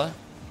Mozzarella.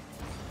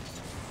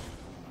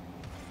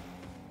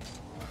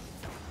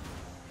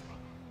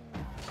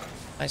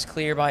 Nice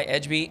clear by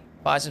Ejby.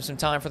 Buys him some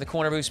time for the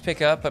corner boost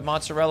pickup, but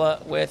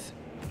Mozzarella with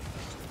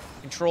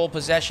control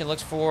possession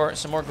looks for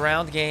some more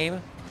ground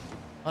game.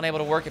 Unable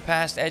to work it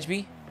past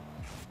Ejby,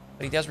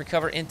 but he does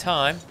recover in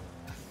time.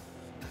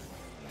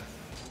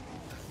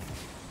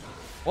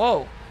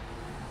 Whoa.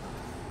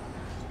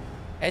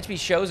 Ejby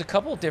shows a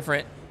couple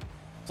different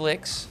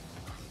flicks.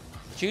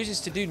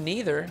 Chooses to do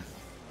neither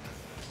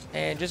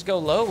and just go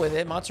low with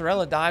it.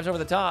 Mozzarella dives over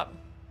the top.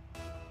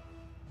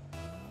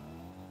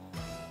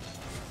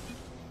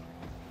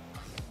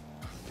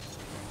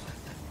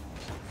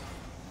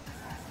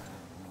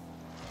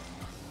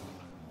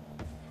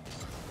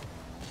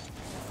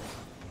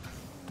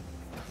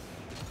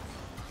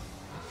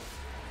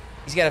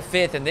 He's got a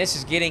fifth, and this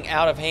is getting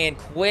out of hand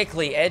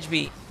quickly.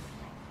 Ejby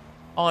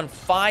on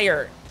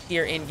fire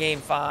here in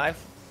Game 5.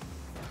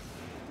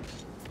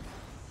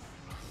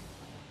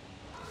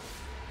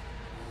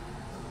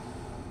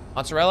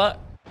 Mozzarella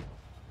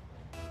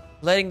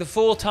letting the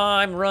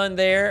full-time run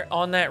there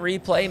on that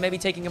replay. Maybe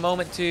taking a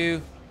moment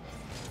to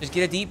just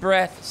get a deep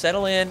breath,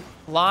 settle in.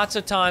 Lots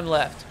of time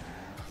left.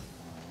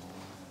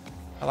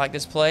 I like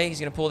this play. He's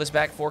going to pull this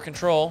back for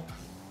control.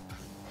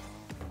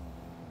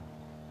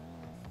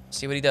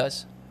 See what he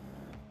does.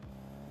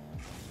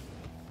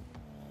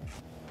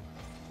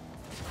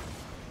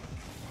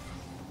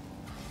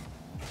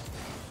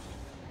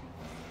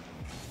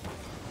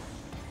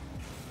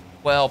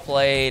 Well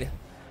played.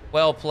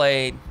 Well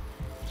played.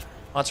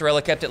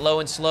 Mozzarella kept it low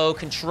and slow.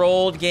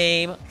 Controlled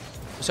game.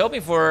 Was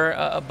hoping for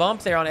a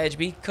bump there on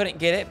Ejby. Couldn't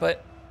get it,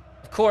 but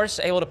of course,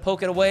 able to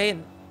poke it away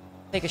and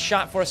take a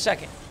shot for a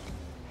second.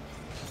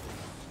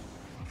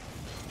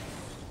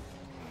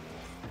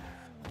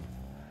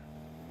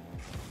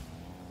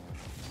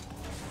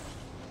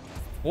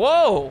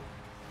 Whoa!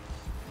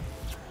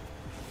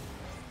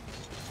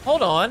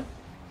 Hold on.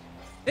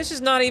 This is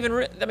not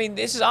even... I mean,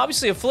 this is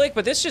obviously a flick,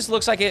 but this just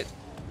looks like it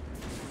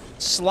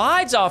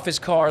slides off his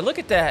car. Look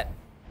at that.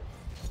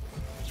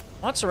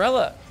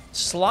 Mozzarella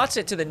slots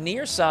it to the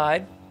near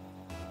side.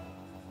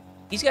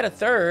 He's got a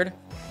third.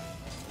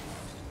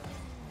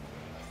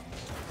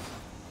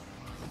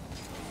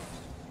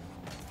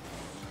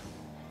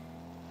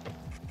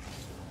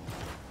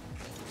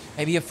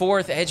 Maybe a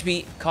fourth.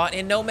 Ejby caught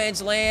in no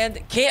man's land.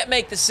 Can't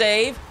make the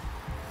save.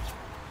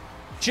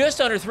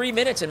 Just under 3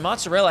 minutes, and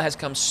Mozzarella has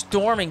come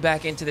storming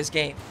back into this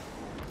game.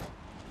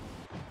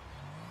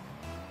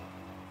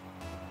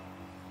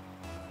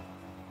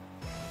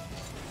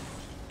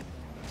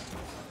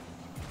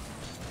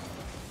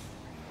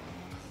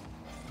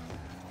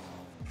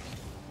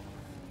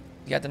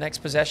 You got the next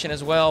possession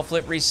as well.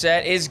 Flip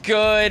reset is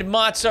good.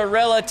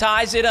 Mozzarella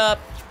ties it up.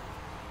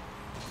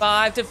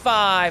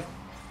 5-5.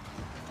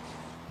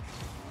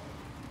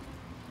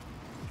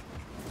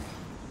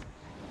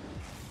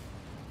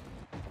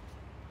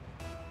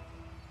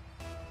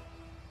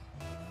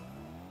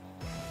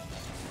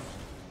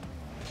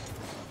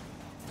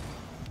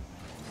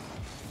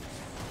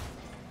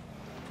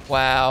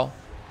 Wow.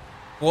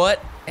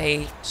 What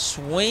a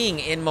swing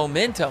in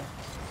momentum.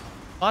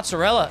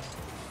 Mozzarella.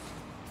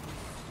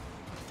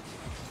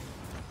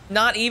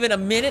 Not even a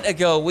minute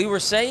ago, we were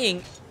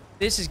saying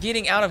this is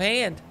getting out of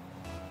hand.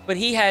 But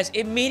he has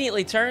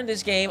immediately turned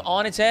this game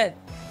on its head.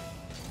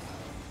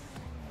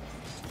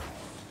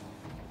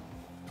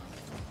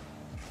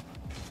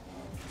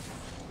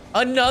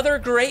 Another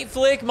great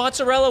flick.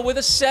 Mozzarella with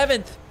a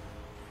 7th.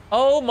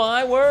 Oh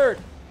my word.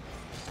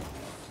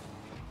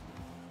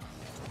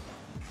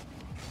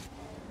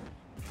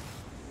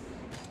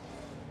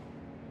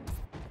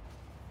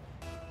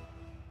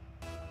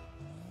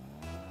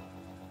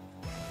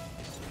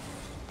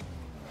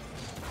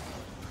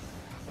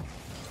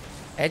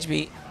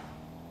 Ejby,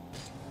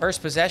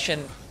 first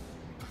possession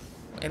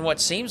in what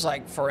seems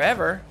like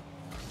forever.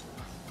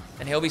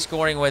 And he'll be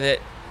scoring with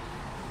it.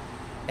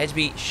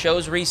 Ejby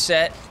shows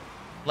reset,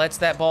 lets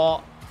that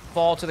ball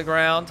fall to the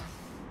ground.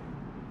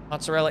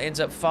 Mozzarella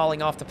ends up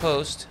falling off the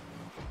post.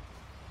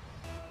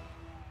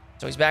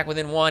 So he's back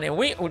within one.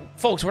 And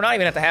folks, we're not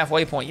even at the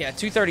halfway point yet.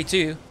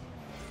 2:32.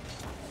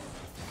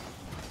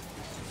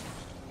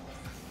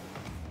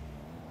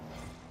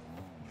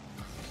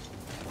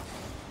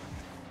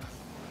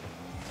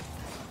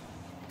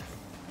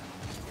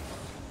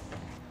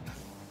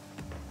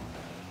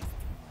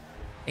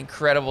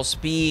 Incredible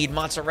speed.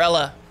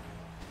 Mozzarella.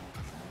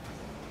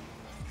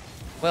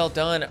 Well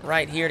done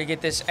right here to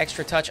get this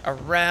extra touch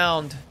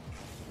around.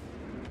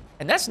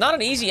 And that's not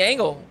an easy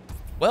angle.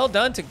 Well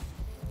done to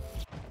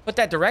put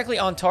that directly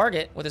on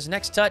target with his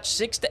next touch.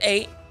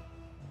 6-8.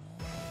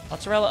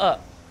 Mozzarella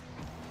up.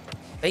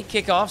 Fake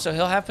kickoff, so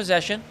he'll have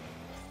possession.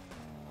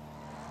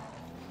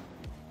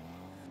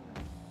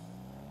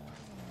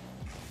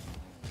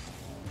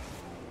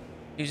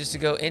 Chooses to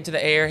go into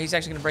the air. He's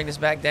actually going to bring this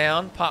back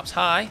down. Pops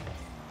high.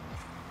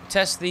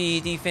 Test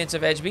the defense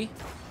of Ejby.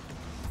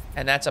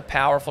 And that's a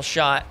powerful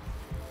shot.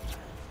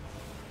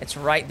 It's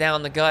right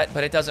down the gut,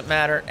 but it doesn't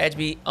matter.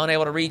 Ejby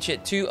unable to reach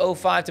it.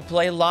 2:05 to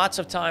play. Lots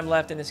of time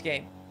left in this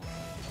game.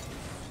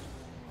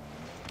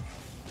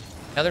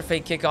 Another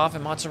fake kickoff,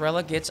 and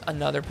Mozzarella gets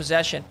another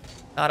possession.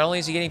 Not only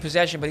is he getting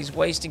possession, but he's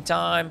wasting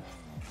time.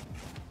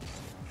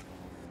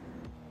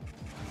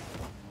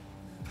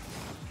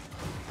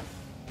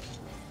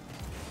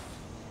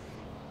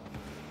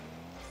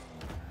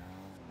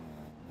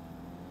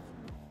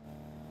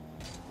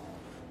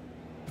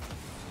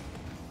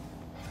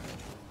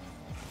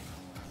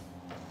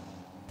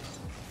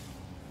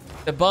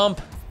 The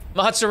bump.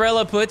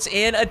 Mozzarella puts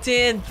in a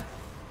 10th.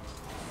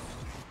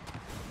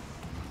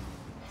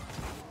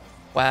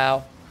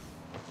 Wow.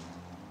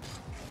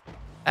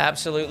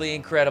 Absolutely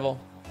incredible.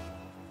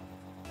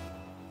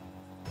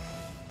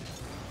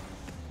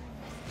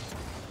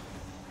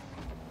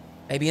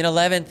 Maybe an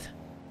 11th.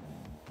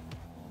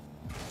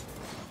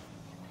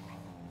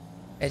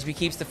 Ejby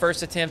keeps the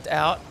first attempt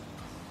out.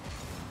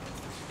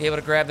 Be able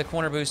to grab the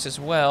corner boost as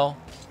well.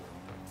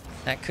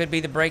 That could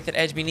be the break that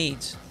Ejby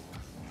needs.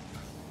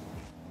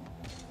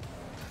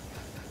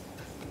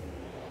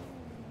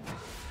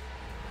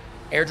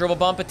 Air dribble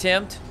bump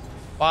attempt.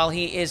 While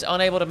he is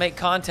unable to make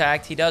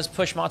contact, he does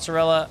push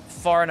Mozzarella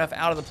far enough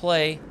out of the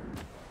play.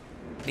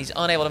 But he's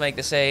unable to make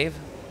the save.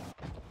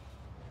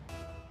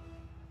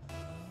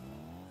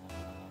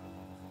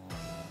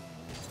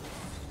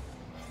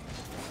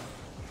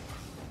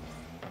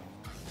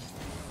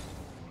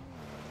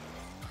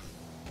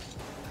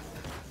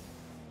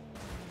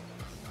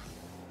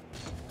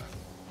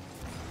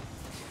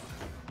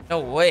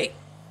 No way.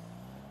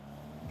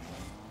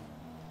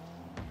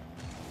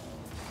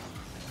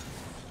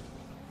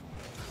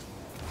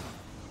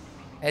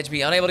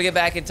 Ejby unable to get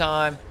back in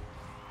time.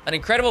 An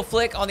incredible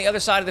flick on the other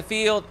side of the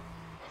field.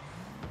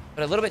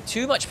 But a little bit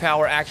too much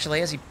power,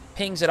 actually, as he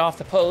pings it off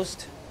the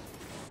post.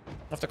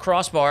 Off the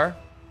crossbar.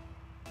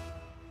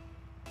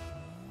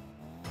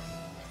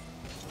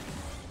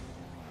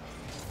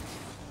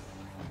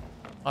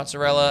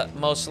 Mozzarella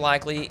most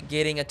likely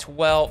getting a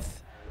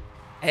 12th.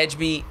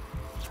 Ejby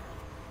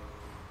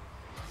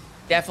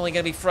definitely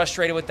going to be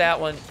frustrated with that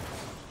one.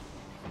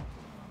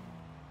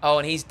 Oh,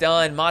 and he's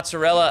done.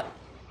 Mozzarella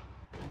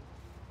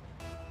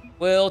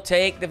will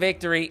take the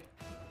victory.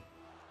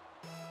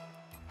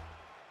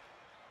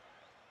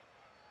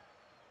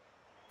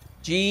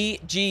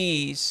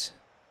 GG's.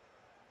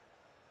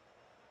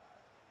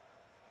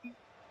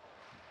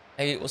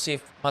 Maybe we'll see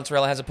if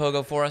Mozzarella has a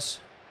pogo for us.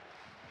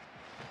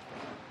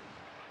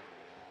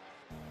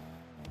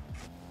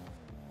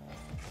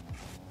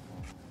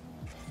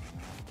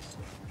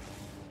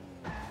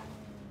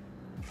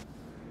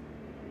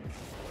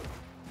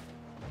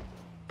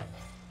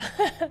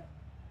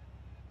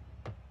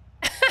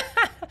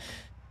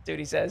 Dude,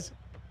 he says.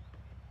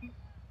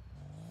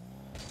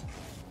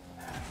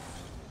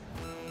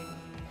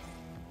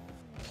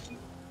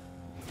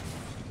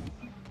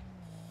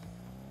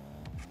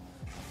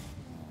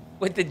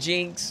 With the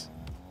jinx.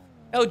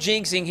 No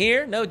jinxing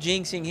here. No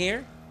jinxing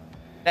here.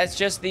 That's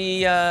just the,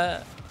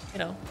 you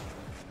know.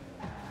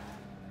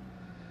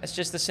 That's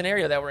just the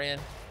scenario that we're in.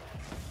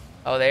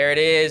 Oh, there it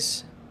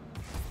is.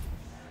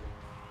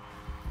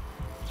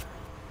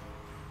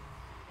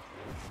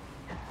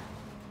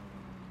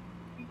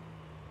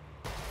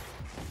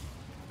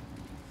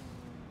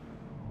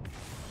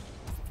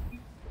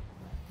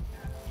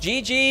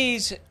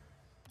 GG's.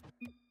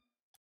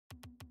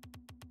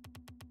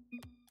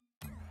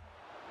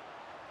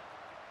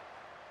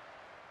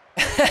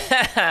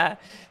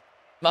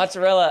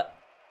 Mozzarella.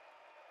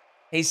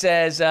 He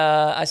says,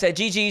 I said,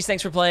 GG's,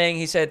 thanks for playing.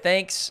 He said,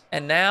 thanks.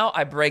 And now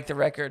I break the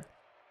record.